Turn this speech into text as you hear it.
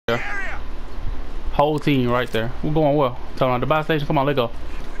Whole team right there. We're going well. Tell on the buy station. Come on, let's go.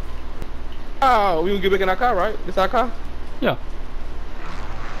 Oh, we gonna get back in our car, right? This our car? Yeah.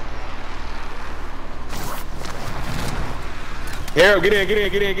 Harold, get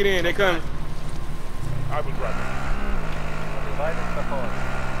in. They coming. I will grab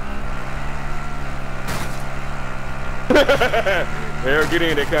it. Harold, get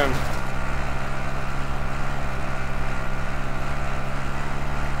in. They coming.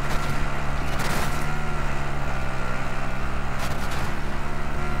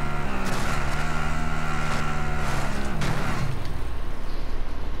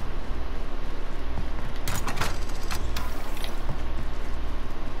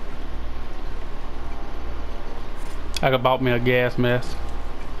 I could bought me a gas mask.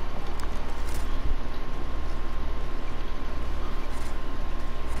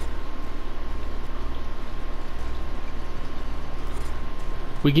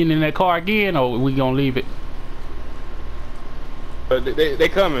 We getting in that car again, or we gonna leave it? They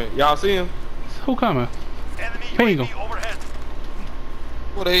coming. Y'all see them? Who coming? Enemy Pingle. UAV overhead.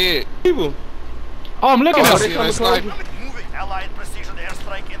 Where they at? People. Oh, I'm looking Oh, at I it. see they snipe me. Moving. Allied precision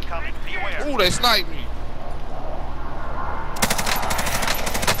airstrike incoming. Beware. Ooh, they snipe me.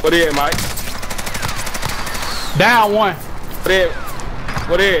 What they at, Mike? Down one.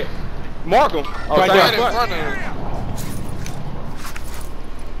 What they at? Mark them. Oh, Right side there. Right in front. front of him.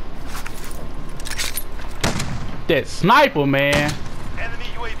 That sniper, man. Enemy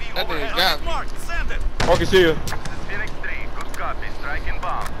UAV That overhead. nigga got me. Mark, send it. Marcus here. Phoenix 3, good copy. Striking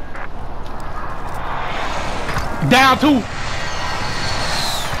bomb. Down two.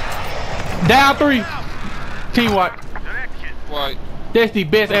 Down three. Team white. Direction. White. That's the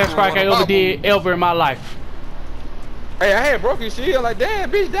best airstrike I ever did ever in my life. Hey, I had broken shield. Like, damn,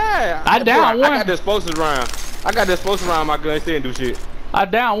 bitch, died. I down one. I got the explosives round. On my gun. Still didn't do shit. I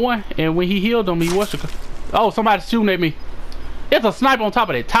down one, and when he healed him, he was. Oh, somebody's shooting at me. There's a sniper on top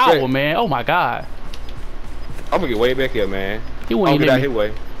of that tower, Hey. man. Oh my god. I'm gonna get way back here, man. He I'm wouldn't get out let his me.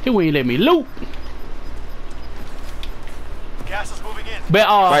 way. He wouldn't let me loot. Gas is moving in. But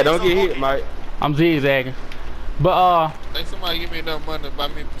Mike, don't get hit, Mike. I'm zigzagging. But Think somebody give me enough money to buy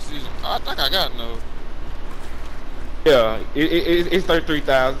me precision. I think I got no. Yeah, it's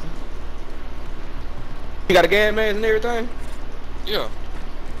 33,000. You got a gas mask and everything? Yeah.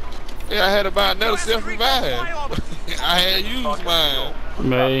 Yeah, I had to buy another self-revive. I had used mine.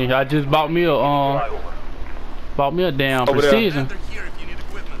 man, I just bought me a damn Over there. precision. Enter here if you need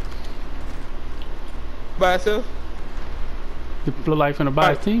equipment. By itself? It look like finna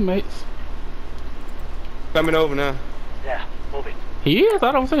buy his teammates. Coming over now. Yeah, moving. He is.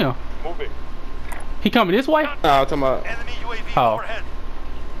 I don't see him. Moving. He coming this way. No, I'm talking about. Enemy UAV Oh. overhead.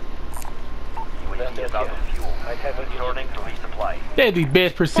 UAV is out of fuel. I have returning to resupply. That's the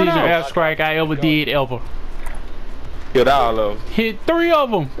best precision Oh, no. airstrike I ever did ever. Killed all of them. Hit 3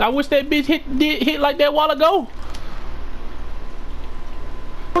 of them. I wish that bitch did hit like that a while ago.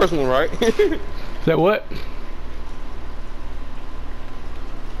 First one, right? That what?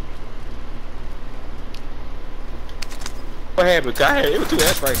 What happened? It was 2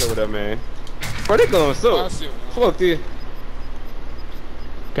 airstrikes over there, man. Bro, they going I so. see him. Fuck this.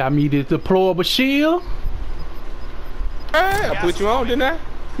 Got me this deployable shield. Hey, I put you on, didn't I?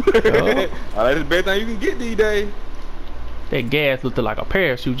 Oh, that's the best thing you can get these days. That gas looked like a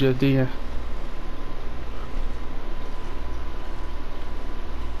parachute just then.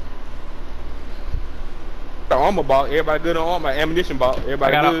 The armor box, everybody good on armor. Ammunition box,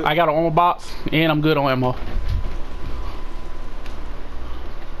 everybody good. I got an armor box and I'm good on ammo.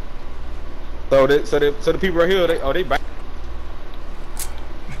 So the people right here, they back.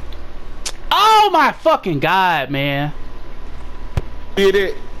 Oh my fucking god, man. Did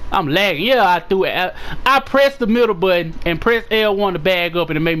it? I'm lagging. Yeah, I threw it. I pressed the middle button and pressed L1 to bag up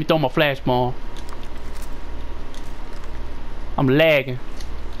and it made me throw my flash bomb. I'm lagging.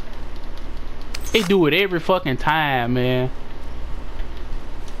 They do it every fucking time, man.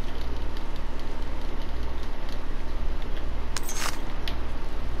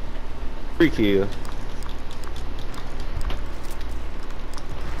 Free kill.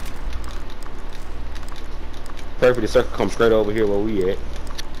 Perfect. The circle come straight over here where we at.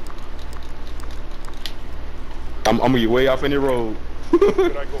 I'm gonna get way off in the road. Here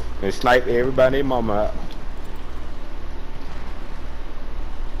I go. And snipe everybody and their mama out.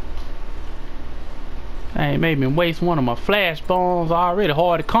 I ain't made me waste one of my flash bombs already.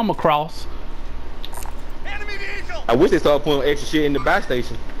 Hard to come across. Enemy vehicle. I wish they started putting extra shit in the buy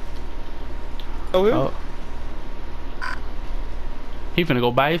station. Oh, yeah. Oh. He finna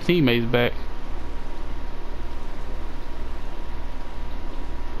go buy his teammates back.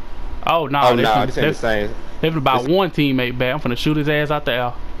 Oh no, Oh no, this ain't the same. There's about one teammate back. I'm finna shoot his ass out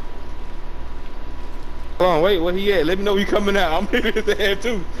there. Hold on, wait, where he at? Let me know he coming out. I'm hitting his ass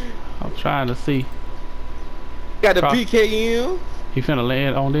too. I'm trying to see. Got the PKM. He finna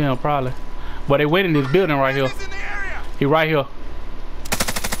land on them probably. But they went in this building right here. Enemies in the area. He right here.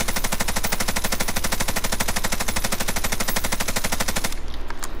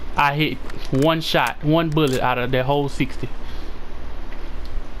 I hit one shot, one bullet out of that whole 60.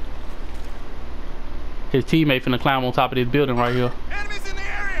 His teammate finna climb on top of this building right here. Enemies in the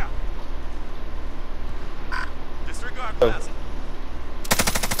area. Disregard pass.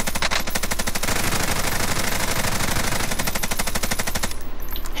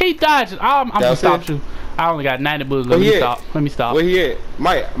 He dodged. I'm gonna That's stop it? you. I only got 90 bullets. Where Let he me at? stop. Let me stop. Where he at?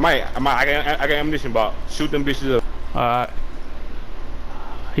 Mike, I got ammunition box. Shoot them bitches up. Alright.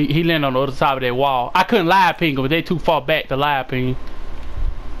 He landed on the other side of that wall. I couldn't live ping him, but they too far back to live ping.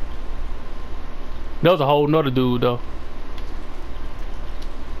 There was a whole nother dude though.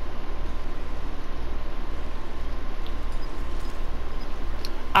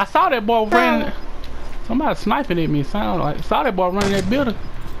 I saw that boy running. Somebody sniping at me. Sound like saw that boy running that building.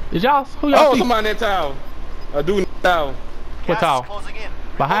 Did y'all? Who y'all Oh, see? somebody in that tower. A dude in that tower. What Gas tower? is closing in.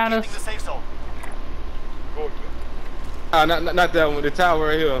 Behind Relocating us? the safe zone. Not that one. The tower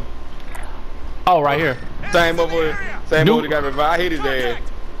right here. Oh, right here. Same over here. Same Dude. over the guy revived. I hit his ass.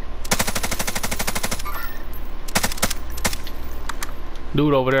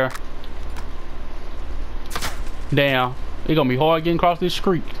 Dude over there. Damn. It's gonna be hard getting across this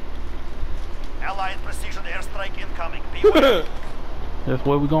street. Allied precision airstrike incoming. Beware. That's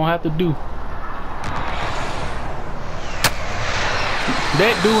what we're gonna have to do.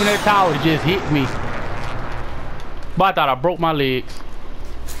 That dude in that tower just hit me. But I thought I broke my legs.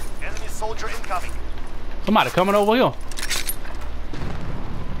 Enemy soldier incoming. Somebody coming over here.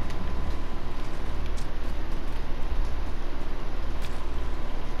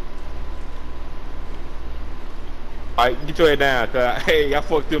 Alright, get your head down, cause hey, I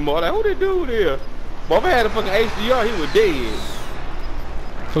fucked him up. Like, who that dude there? Boy, if I had a fucking HDR, he was dead.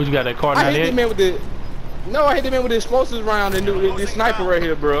 So you got that car I now hit the there? man with the. No, I hit the man with the explosives round and this sniper right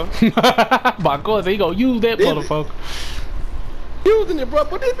here, bro. By course, he gonna use that This- motherfucker. Using it, bro,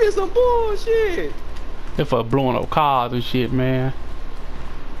 but this be some bullshit. That's for blowing up cars and shit, man.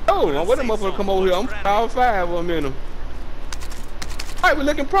 Oh, now what the motherfucker come over here? I'm power 5 for a minute. Alright, we're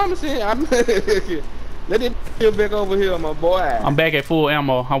looking promising. Let it get back over here, my boy. I'm back at full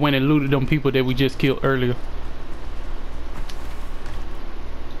ammo. I went and looted them people that we just killed earlier.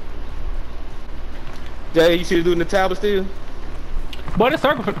 Jay, you see the dude in the tower still? Boy, this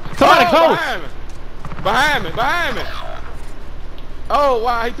circle. Somebody close. Behind me. Behind me. Behind me. Oh,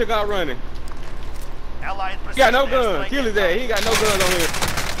 wow, he took out running. Allied He got no precision gun. airstrike Kill his ass. He ain't got no guns on here.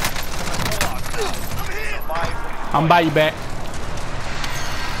 Survive. I'm by you back.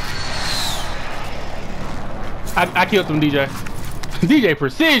 I killed some DJ. DJ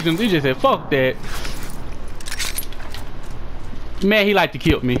Precision. DJ said, fuck that. Man, he like to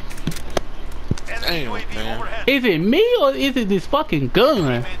kill me. Enemy Damn, UAV man. overhead. Is it me or is it this fucking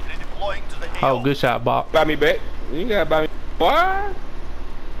gun? Teammate redeploying to the Oh, AO. good shot, Bob. Buy me back. You ain't gotta buy me. What?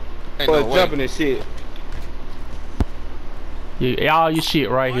 Ain't Boy, no way. jumping and shit. Yeah, all your shit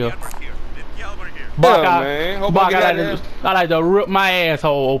right here. Armor here. Caliber here. Buck, Yeah, man. Hope Buck, I get I out like, of I like to rip my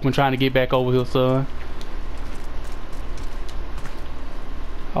asshole open trying to get back over here, son.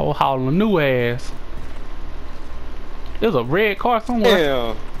 I was hauling a new ass. There's a red car somewhere.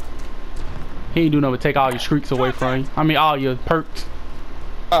 Damn. He ain't do nothing but take all your streaks away from you. I mean, all your perks.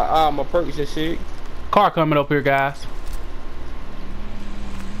 My perks and shit. Car coming up here, guys.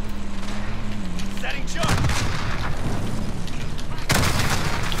 Setting jump.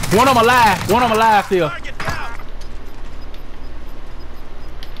 One of them alive. One of them alive still. Target down.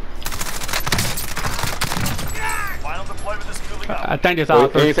 Final deployment is cooling I out. think it's all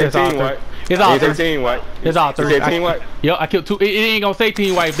three. Ain't say It's all team white. three. It's all Ain't say three. team white. It's all It three. said team white. Yep, I killed two. It ain't gonna say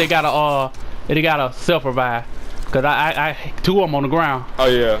team white if they got a self revive. Cause I two of them on the ground. Oh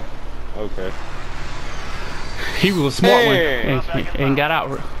yeah. Okay. He was a smart one Man. and got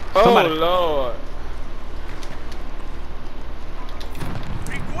out. Oh Somebody, Lord.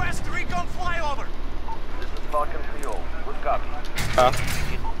 Request recon flyover. This is Falcon 3-0. Good copy. Huh? This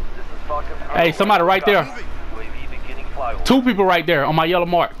is Falcon 3-0. hey, somebody right there. UAV beginning flyover. Two people right there on my yellow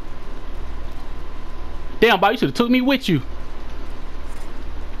mark. Damn, Bob, you should have took me with you.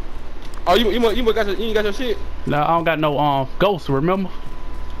 Oh, you ain't got your shit. No, I don't got no ghosts. Remember?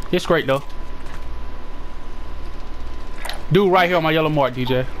 It's great though. Dude, right here on my yellow mark,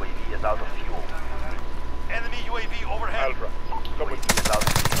 DJ. UAV is out of fuel. Enemy UAV overhead. Alpha. UAV is out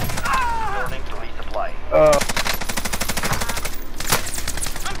of fuel.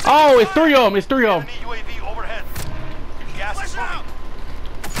 Oh, it's 3 of them. It's 3 of them. Enemy UAV overhead. Gas is moving.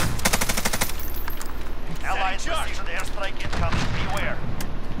 Allied precision airstrike incoming. Beware.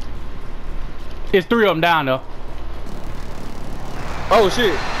 It's 3 of them down there. Oh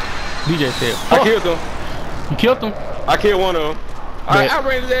shit! DJ said. I killed him. You killed him? I killed one of them. I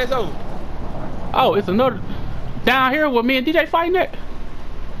ran his ass over. Oh, it's another down here with me and DJ fighting that.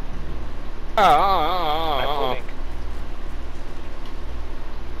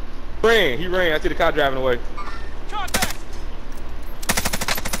 He ran. I see the car driving away.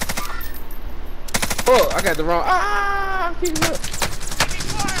 Oh, I got the wrong. Keep it up.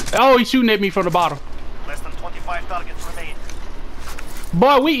 Oh, he's shooting at me from the bottom. Less than 25 targets remain.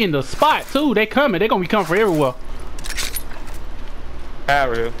 Boy, we in the spot too. They coming. They gonna be coming from everywhere.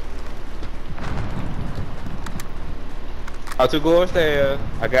 Out here. I took go upstairs.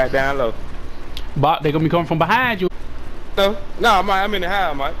 I got down low. But they gonna be coming from behind you. No, I'm in the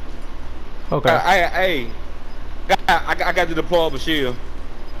house, Mike. Okay. I got the deployable shield.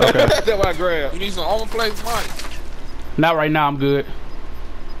 Okay. That's what I grabbed. You need some armor plates, Mike. Not right now. I'm good.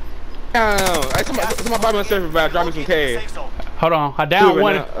 Hey, somebody buy me a surfer bag. Drop me some cash. Hold on. I down Right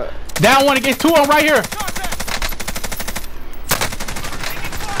one. now, Down one against 2 of them right here.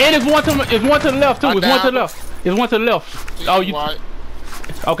 And it's one to the left too. It's one to the left. It's one to the left. Oh, you. Right.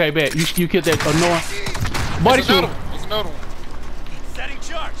 Okay, bet you killed that annoying. Buddy, shoot. It's another one. Setting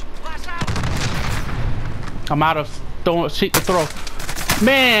charge. Flash out. I'm out of throwing shit to throw.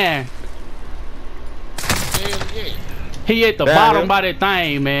 Man, Yeah. he at the Down bottom here. by that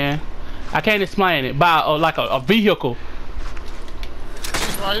thing, man. I can't explain it. By like a vehicle.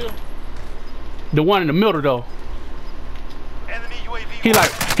 He's right here. The one in the middle though. Enemy UAV. He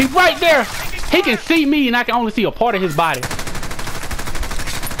like he's right there. He can see me and I can only see a part of his body.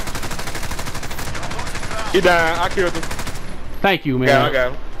 He died. I killed him. Thank you, man. Yeah, I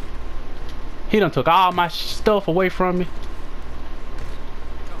got him. He done took all my stuff away from me.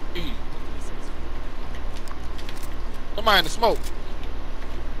 Somebody in the smoke.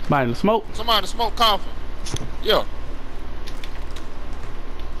 Somebody in the smoke. Somebody in the smoke coughing. Yeah.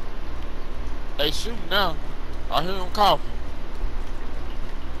 They shooting now. I hear them coughing.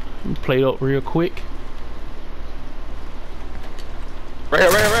 Play up real quick. Right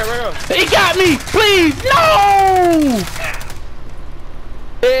here. He got me! Please! No!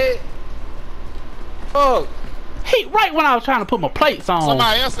 Hey. Oh. He right when I was trying to put my plates on.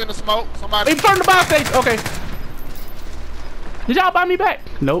 Somebody else in the smoke. Somebody. In front of the buy station. Okay. Did y'all buy me back?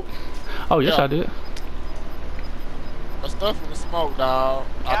 Nope. Oh yes, Yeah. I did. The stuff in the smoke, dog.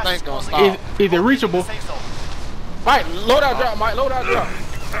 I think gonna stop. Is it reachable? Mike, load out drop, Mike. Load out drop.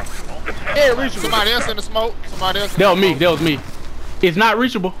 Yeah, reachable. Somebody else in the smoke. Somebody else. That was me. That was me. It's not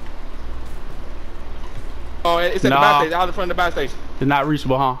reachable. Oh, it's at the buy station. Out in front of the buy station. It's not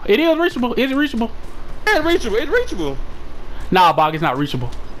reachable, huh? It is reachable. Is it reachable? Yeah, it's reachable. It's reachable. Nah, Bog, it's not reachable.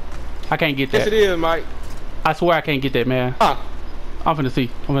 I can't get Yes, that. it is, Mike. I swear I can't get that, man. Huh. I'm finna see.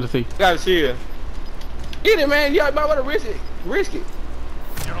 I'm finna see. Got a shield. Get it, man. You might want to risk it. Risk it.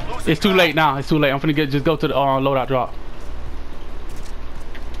 It's too late now. It's too late. I'm finna just go to the loadout drop.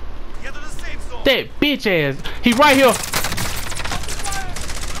 Get to the safe zone. That bitch ass. He right here.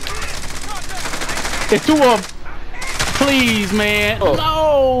 It's 2 of them. Please, man. Oh.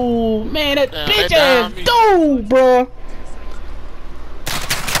 No, man. That Damn, bitch they down ass me. dude, bruh.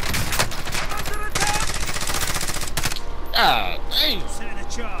 God damn. Setting a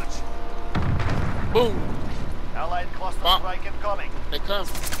charge. Boom. Allied cluster Bomb. strike incoming. They come.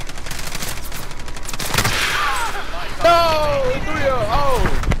 No, 3 of. Oh.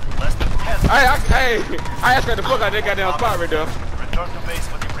 Less than 10. I asked her the fuck out that goddamn spot right there. Return to base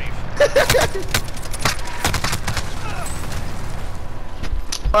for debrief.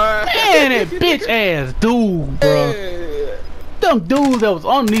 Man, that bitch ass dude, bruh. Them dudes that was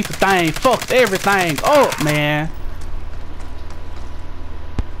underneath the thing fucked everything up, man.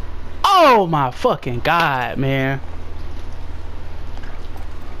 Oh my fucking god, man.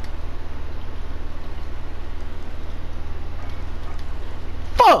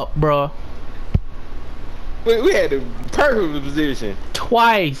 Fuck, bruh. We had the perfect position.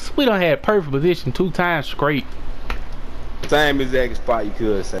 Twice. We done had perfect position 2 times straight. Same exact spot you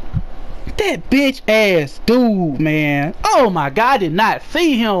could say. That bitch ass dude, man. Oh my god, I did not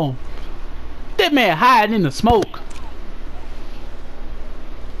see him. That man hiding in the smoke.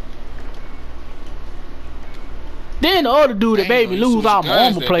 Then the other dude that made me lose all my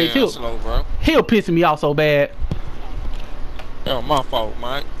armor plates, he'll pissing me off so bad. That was my fault,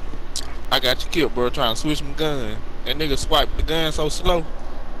 Mike. I got you killed, bro, trying to switch my gun. That nigga swiped the gun so slow.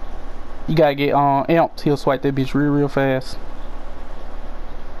 You gotta get amped. He'll swipe that bitch real fast.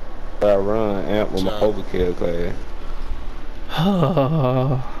 I run amp with my overkill class.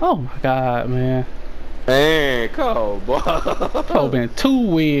 Oh my god, man. Man, come on, boy. Supposed been 2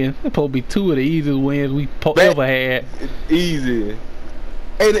 wins. It's supposed to be 2 of the easiest wins we ever had. Easy.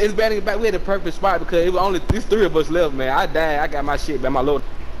 Hey, it's bad back. We had the perfect spot because it was only these 3 of us left, man. I died. I got my shit back. My load.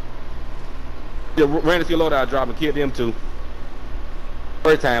 Ran into your loadout drop and killed them 2.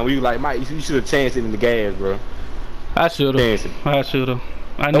 First time we like, Mike, you should have chanced it in the gas, bro. I should have. I should have.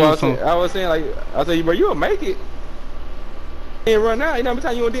 I knew something. I was saying, like, I said, bro, you'll make it. You ain't run out. You know how many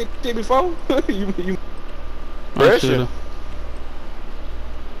times you did shit before? you I should have.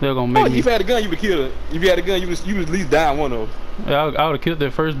 They're gonna make me. If you had a gun, you would kill it. If you had a gun, you would at least down one of them. Yeah, I would have killed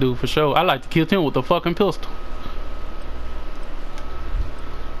that first dude for sure. I like to kill him with the fucking pistol.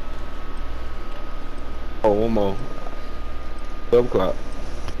 Oh, one more. 12 o'clock.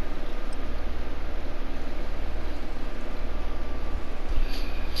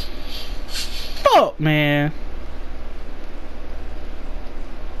 Fuck, man.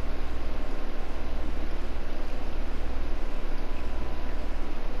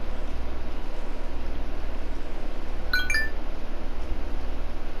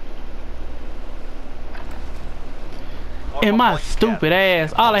 And my stupid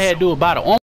ass, all I had to do was buy the